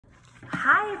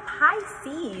Hi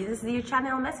Pisces, your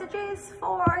channel messages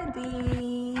for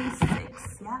the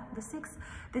 6th, yeah,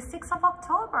 the 6th of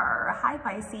October. Hi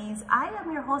Pisces, I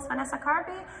am your host Vanessa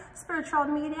Carby, spiritual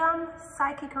medium,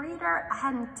 psychic reader,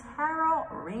 and tarot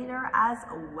reader as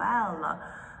well.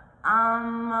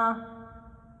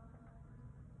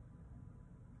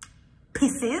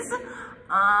 Pisces,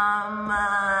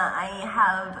 I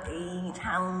have a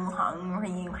channel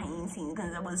hungry Pisces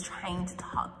because I was trying to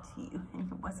talk to you and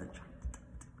you wasn't trying.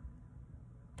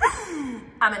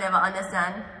 I never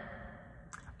understand.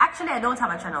 Actually, I don't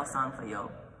have a channel song for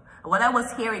you. What I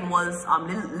was hearing was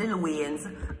Lil Wayne's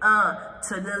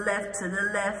to the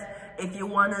left. If you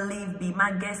wanna leave, be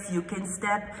my guest, you can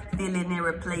step. Feeling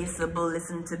irreplaceable,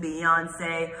 listen to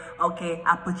Beyonce. Okay,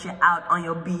 I put you out on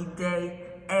your B-day.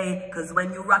 Hey, cause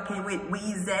when you rocking with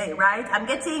Weezy, right? I'm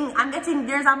getting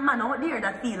there's a man out there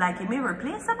that feel like him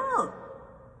irreplaceable.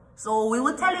 So we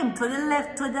will tell him to the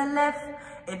left.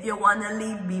 If you wanna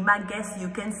leave, be my guest, you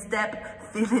can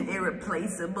step. Feeling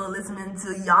irreplaceable, listening to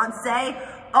Beyonce.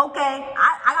 Okay,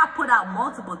 I got put out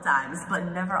multiple times, but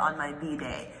never on my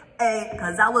B-day. Hey,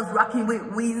 cause I was rocking with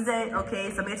Weezy.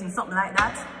 Okay, so I'm getting something like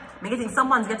that. I'm getting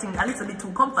someone's getting a little bit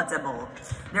too comfortable.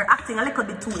 They're acting a little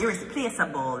bit too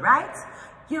irreplaceable, right?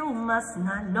 You must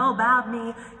not know about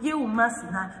me. You must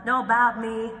not know about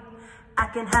me. I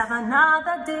can have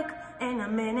another dick in a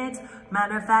minute.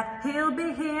 Matter of fact, he'll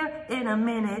be here in a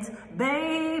minute.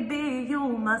 Baby, you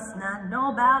must not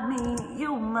know about me.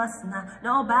 You must not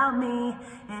know about me.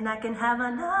 And I can have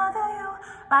another you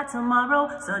by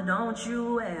tomorrow. So don't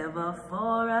you ever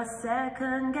for a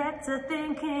second get to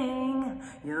thinking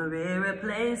you're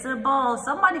irreplaceable.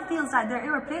 Somebody feels like they're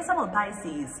irreplaceable,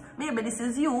 Pisces. Maybe this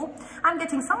is you. I'm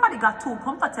getting somebody got too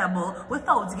comfortable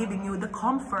without giving you the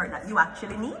comfort that you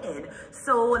actually needed.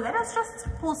 So let us just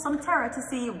pull some tarot to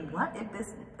see what if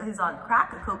this is on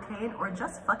crack, cocaine, or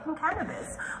just fucking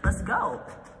cannabis. Let's go.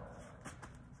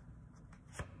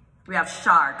 We have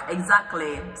shark,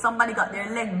 exactly. Somebody got their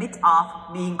leg bit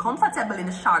off being comfortable in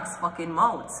the shark's fucking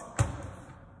mouth.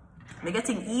 They're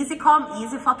getting easy come,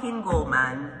 easy fucking go,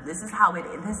 man. This is how it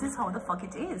is. This is how the fuck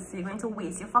it is. You're going to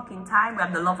waste your fucking time. We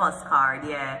have the Lovers card,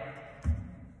 yeah.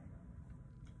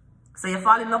 So you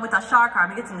fall in love with a shark, or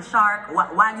I'm getting the shark.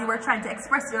 While you were trying to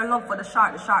express your love for the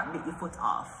shark bit your foot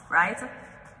off, right?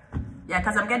 Yeah,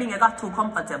 because I'm getting you got too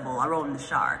comfortable around the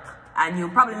shark. And you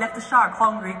probably left the shark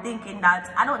hungry, thinking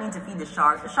that I don't need to feed the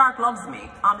shark. The shark loves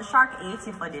me. The shark ate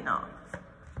you for dinner.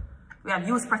 We have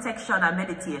use protection and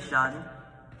meditation.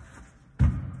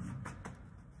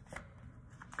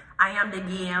 I am the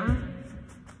game.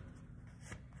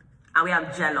 And we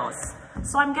have jealous.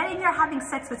 So I'm getting you're having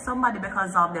sex with somebody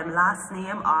because of them last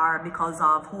name or because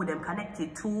of who them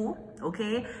connected to,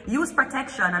 okay? Use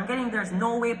protection. I'm getting there's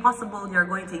no way possible you're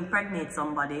going to impregnate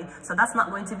somebody. So that's not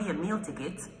going to be a meal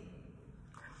ticket.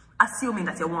 Assuming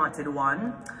that you wanted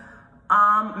one.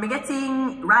 I'm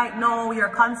getting right now your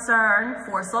concern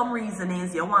for some reason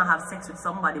is you want to have sex with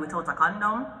somebody without a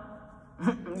condom.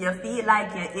 You feel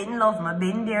like you're in love. I've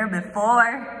been there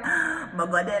before. I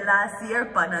got there last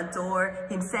year on a tour.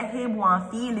 Him say he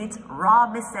want feel it.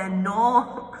 Rob me say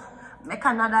no. Make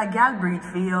another gal breed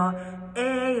for you.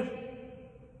 Hey.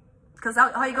 Because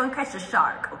how you gonna catch the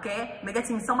shark, okay? Me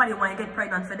getting somebody want to get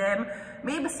pregnant for them.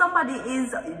 Maybe somebody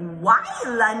is wild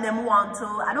and them want to,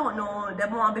 I don't know,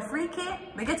 them want to be freaky.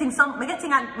 Me getting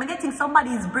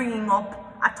somebody is bringing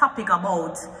up a topic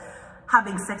about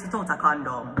having sex without a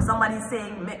condom. Somebody's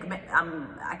saying,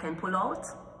 I can pull out.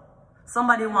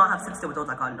 Somebody want to have sex without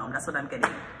a condom. That's what I'm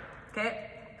getting. Okay?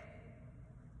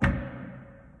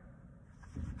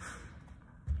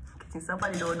 Getting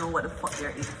somebody don't know what the fuck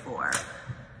they're in for.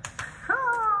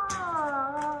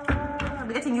 I'm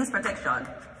getting use protection.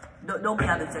 Don't be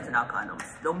having sex without condoms.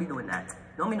 Don't be doing that.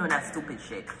 Don't be doing that stupid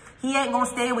shit. He ain't gonna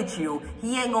stay with you.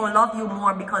 He ain't gonna love you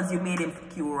more because you made him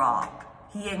feel raw.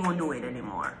 He ain't gonna do it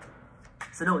anymore.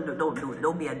 So don't do it.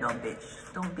 Don't be a dumb bitch.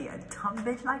 Don't be a dumb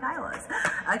bitch like I was.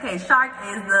 Okay, shark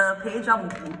is the page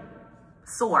of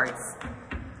swords.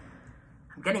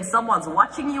 I'm getting someone's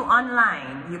watching you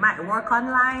online. You might work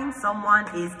online. Someone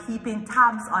is keeping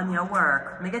tabs on your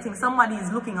work. I'm getting somebody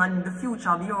is looking on the future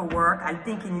of your work and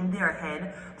thinking in their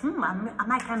head, I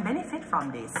might can benefit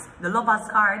from this. The Lovers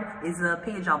card is a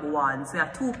page of one. So you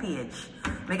have 2 pages.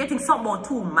 I'm getting something about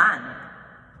 2 men.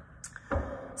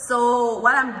 So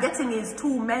what I'm getting is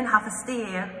 2 men have to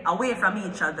stay away from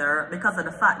each other because of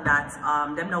the fact that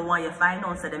them don't want you to find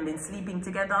out, so they've been sleeping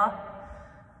together.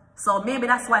 So maybe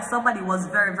that's why somebody was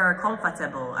very, very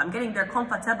comfortable. I'm getting they're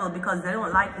comfortable because they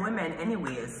don't like women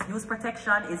anyways. Use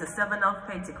protection is a 7 of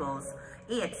Pentacles.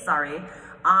 8, sorry.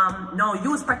 No,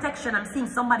 use protection. I'm seeing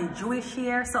somebody Jewish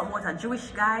here. Something with a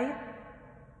Jewish guy.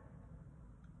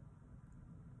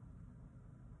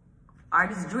 Or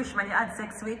this Jewish man you had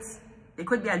sex with. It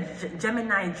could be a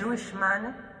Gemini Jewish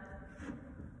man.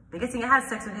 I'm guessing you had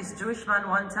sex with this Jewish man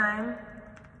one time.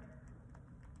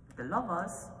 The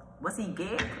lovers. Was he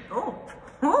gay? Oh.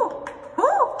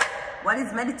 What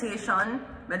is meditation?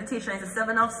 Meditation is the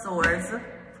 7 of Swords.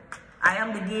 I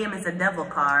am the game is the Devil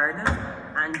card.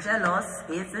 And jealous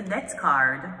is the Death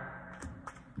card.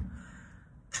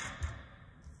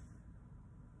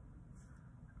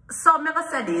 So I'm never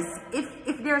say this.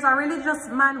 If there's a religious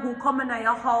man who come in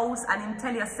your house and him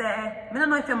tell you say, I don't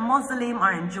know if you're Muslim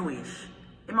or I'm Jewish.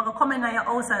 He might come in your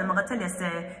house and he might tell you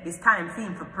say it's time for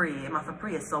him to pray. He might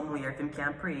pray somewhere if him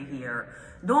can't pray here.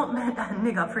 Don't let that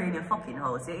nigga pray in your fucking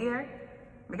house, you hear?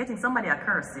 I'm getting somebody a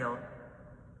curse you.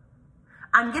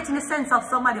 I'm getting a sense of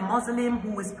somebody Muslim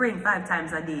who is praying 5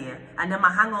 times a day and them a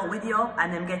hang out with you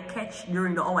and them get catch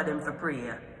during the hour them for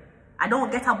prayer. I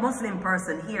don't get a Muslim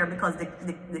person here because the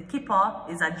kippah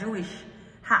is a Jewish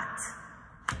hat.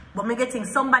 But me getting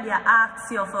somebody that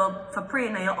asks you for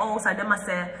praying in your house and them a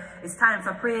say, it's time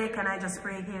for prayer, can I just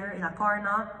pray here in a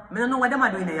corner? I don't know what them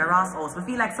are doing in your ass house. We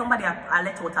feel like somebody a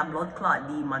let out a blood clot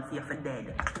demon for you for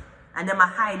dead. And them a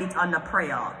hide it under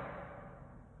prayer.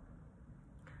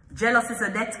 Jealous is a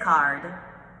Death card.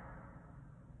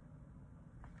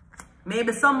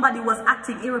 Maybe somebody was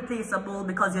acting irreplaceable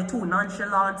because you're too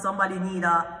nonchalant. Somebody need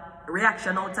a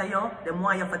reaction out of you. They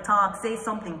want you to talk, say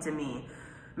something to me.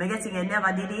 I'm getting you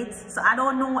never did it. So I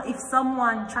don't know if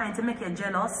someone trying to make you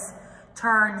jealous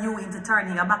turn you into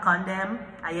turning your back on them.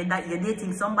 And you're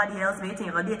dating somebody else. Maybe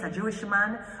you're going to date a Jewish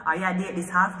man. Or you date this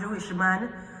half Jewish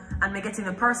man. And I'm getting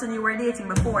the person you were dating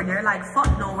before. They're like,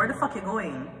 fuck no, where the fuck you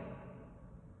going?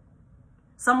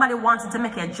 Somebody wanted to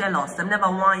make you jealous. They never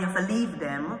want you to leave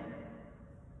them.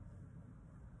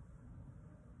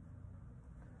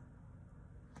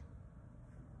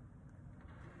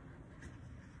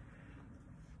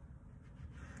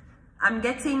 I'm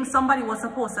getting somebody was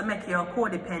supposed to make you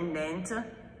codependent,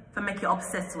 to make you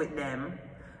obsessed with them.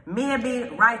 Maybe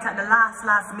right at the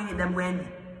last minute, them going to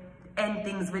end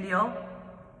things with you.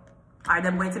 Or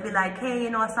them going to be like, hey,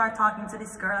 you know, I start talking to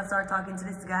this girl, I start talking to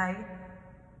this guy.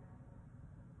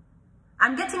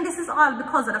 I'm getting this is all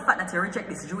because of the fact that you reject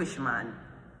this Jewish man.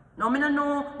 Now, I don't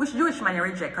know which Jewish man you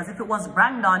reject, because if it was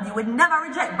Brandon, you would never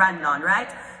reject Brandon,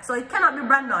 right? So it cannot be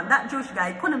Brandon, that Jewish guy,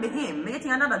 it couldn't be him. I'm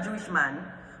getting another Jewish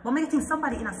man. But I'm getting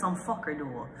somebody in a some fucker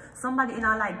though. Somebody in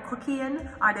a like cocaine,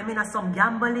 or them in a some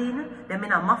gambling, them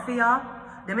in a mafia,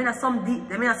 them in a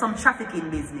some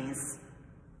trafficking business.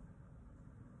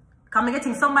 Cause I'm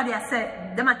getting somebody I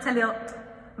said, them I tell you,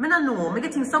 I don't know, I'm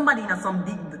getting somebody in a some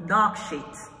deep dark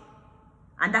shit.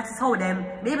 And that is how them,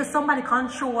 maybe somebody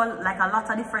control like a lot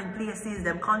of different places,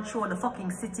 them control the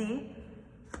fucking city.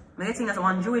 I'm getting as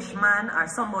one Jewish man or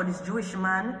somebody's Jewish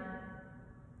man.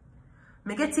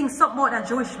 I'm getting something about that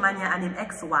Jewish man here and his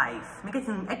ex-wife. I'm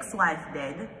getting his ex-wife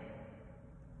dead.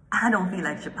 I don't feel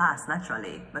like she passed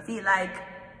naturally. I feel like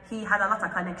he had a lot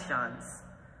of connections.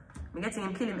 I'm getting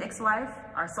him kill his ex-wife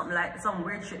or something like some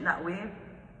weird shit that way.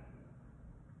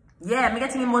 Yeah, I'm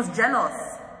getting him was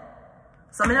jealous.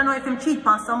 So I don't know if him cheat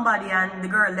on somebody and the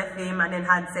girl left him and then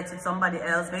had sex with somebody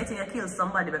else. I'm getting he kill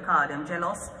somebody because I'm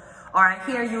jealous. Or I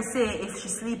hear you say if she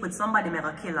sleep with somebody, I'm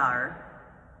gonna kill her.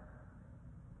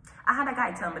 I had a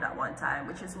guy tell me that one time,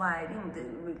 which is why I didn't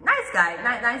do nice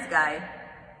guy.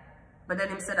 But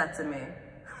then he said that to me.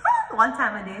 One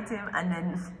time I dated him and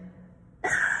then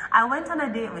I went on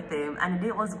a date with him and the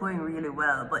date was going really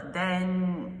well. But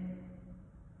then,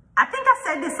 I think I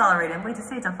said this already, I'm going to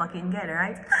say it again,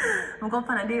 right? I'm going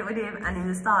on a date with him and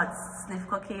he starts sniff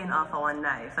cocaine off of one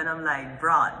knife. And I'm like,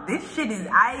 bro, this shit is,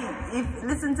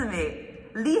 listen to me.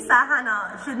 Lisa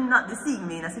Hannah should not be seeing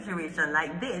me in a situation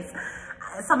like this.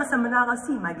 Some say I'm not gonna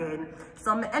see him again.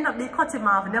 So I end up they cut him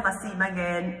off, never see him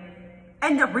again.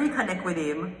 End up reconnect with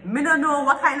him. Me don't know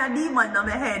what kind of demon on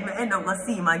my head. Me end up gonna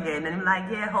see him again. And I'm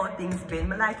like, yeah, how things been?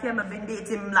 Me like, yeah, I've been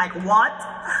dating. I'm like, what?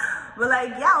 We're like,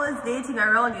 yeah, I was dating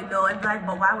around, you know. I'm like,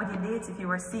 but why would you date if you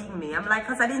were seeing me? I'm like,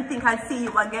 because I didn't think I'd see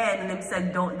you again. And they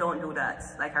said, don't do that.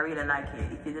 Like, I really like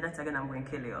you. If you do that again, I'm going to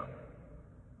kill you.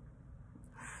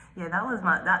 Yeah, that was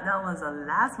the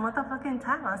last motherfucking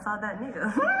time I saw that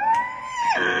nigga.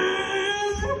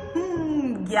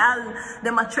 Girl,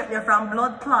 them a threaten you from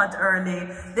blood clot early.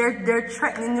 They're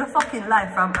threatening your fucking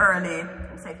life from early.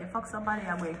 I'm saying if you fuck somebody,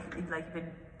 I'm going to, like if you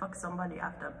fuck somebody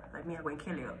after, like me, I'm going to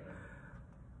kill you.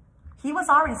 He was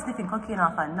already sniffing cocaine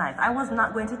off a knife. I was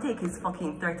not going to take his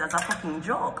fucking threat as a fucking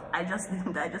joke. I just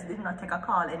did not take a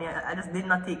call I just did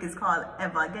not take his call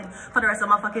ever again for the rest of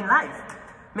my fucking life.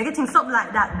 Me getting something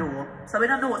like that though. So we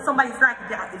don't know what somebody's like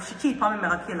if she cheat on me,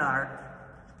 I'm gonna kill her.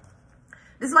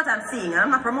 This is what I'm seeing, and I'm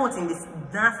not promoting this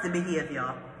nasty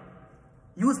behavior.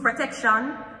 Use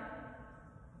protection.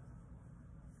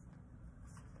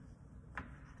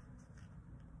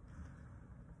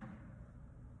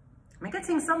 Me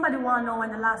getting somebody want to know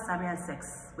when the last time you had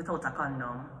sex without a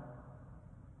condom.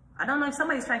 I don't know if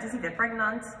somebody's trying to see if they're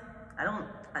pregnant.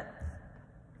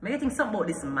 Me getting something about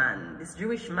this man, this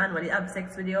Jewish man when he have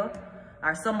sex with you,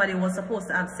 or somebody was supposed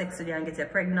to have sex with you and get you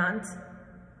pregnant.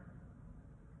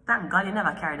 Thank God you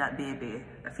never carry that baby.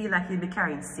 I feel like you'd be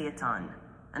carrying Satan,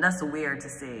 and that's weird to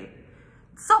say.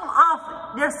 Something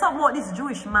off. There's something about this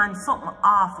Jewish man, something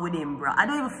off with him, bro. I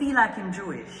don't even feel like him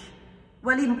Jewish.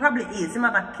 Well, he probably is. He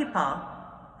might have a kippah.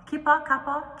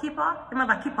 Kippah? He might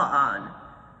have a kippah on.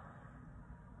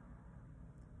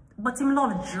 But him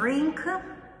love drink.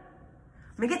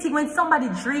 Me getting when somebody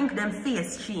drink, them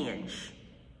face change.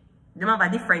 Them have a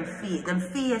different face. Them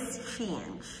face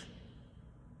change.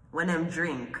 When them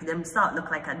drink, them start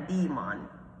look like a demon.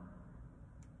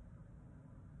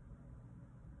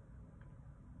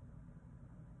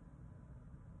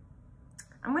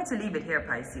 I'm going to leave it here,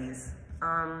 Pisces.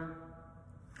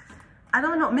 I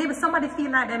don't know, maybe somebody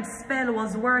feel like them spell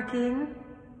was working.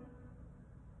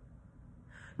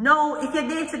 No, if you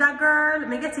dated a girl,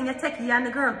 me getting you take you and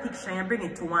the girl picture and bring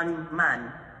it to one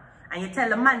man. And you tell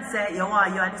the man, say, you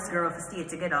want you and this girl to stay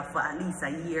together for at least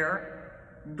a year.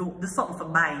 Do something for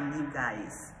bind you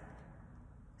guys.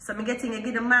 So me getting you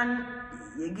give the man,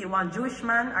 you give one Jewish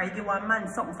man, or you give one man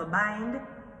something for bind.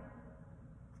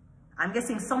 I'm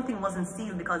guessing something wasn't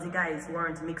sealed because you guys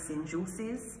weren't mixing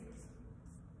juices.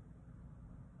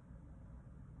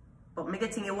 But me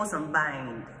getting it wasn't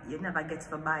bind. You never get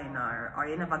to bind her, or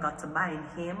you never got to bind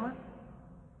him.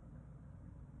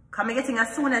 Cause me getting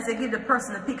as soon as you give the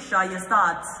person a picture, you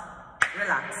start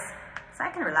relax. So I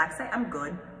can relax, I'm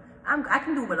good. I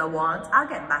can do what I want. I'll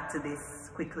get back to this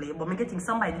quickly. But me getting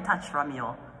somebody detached from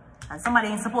you. And somebody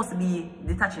ain't supposed to be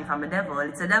detaching from the devil.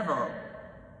 It's a devil.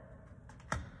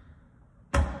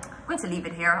 I'm going to leave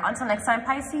it here. Until next time,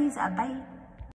 Pisces. Bye.